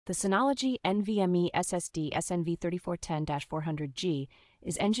The Synology NVMe SSD SNV3410-400G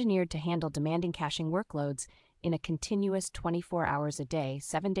is engineered to handle demanding caching workloads in a continuous 24 hours a day,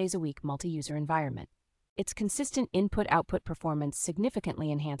 7 days a week multi-user environment. Its consistent input-output performance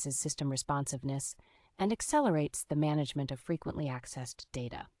significantly enhances system responsiveness and accelerates the management of frequently accessed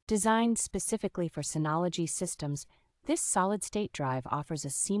data. Designed specifically for Synology systems, this solid-state drive offers a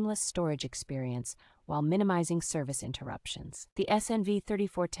seamless storage experience while minimizing service interruptions. The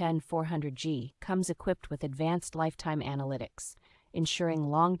SNV3410-400G comes equipped with advanced lifetime analytics, ensuring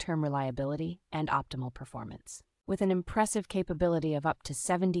long-term reliability and optimal performance. With an impressive capability of up to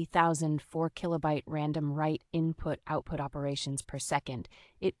 70,000 4-kilobyte random write input-output operations per second,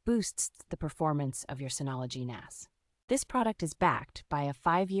 it boosts the performance of your Synology NAS. This product is backed by a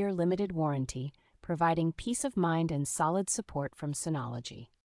 5-year limited warranty, providing peace of mind and solid support from Synology.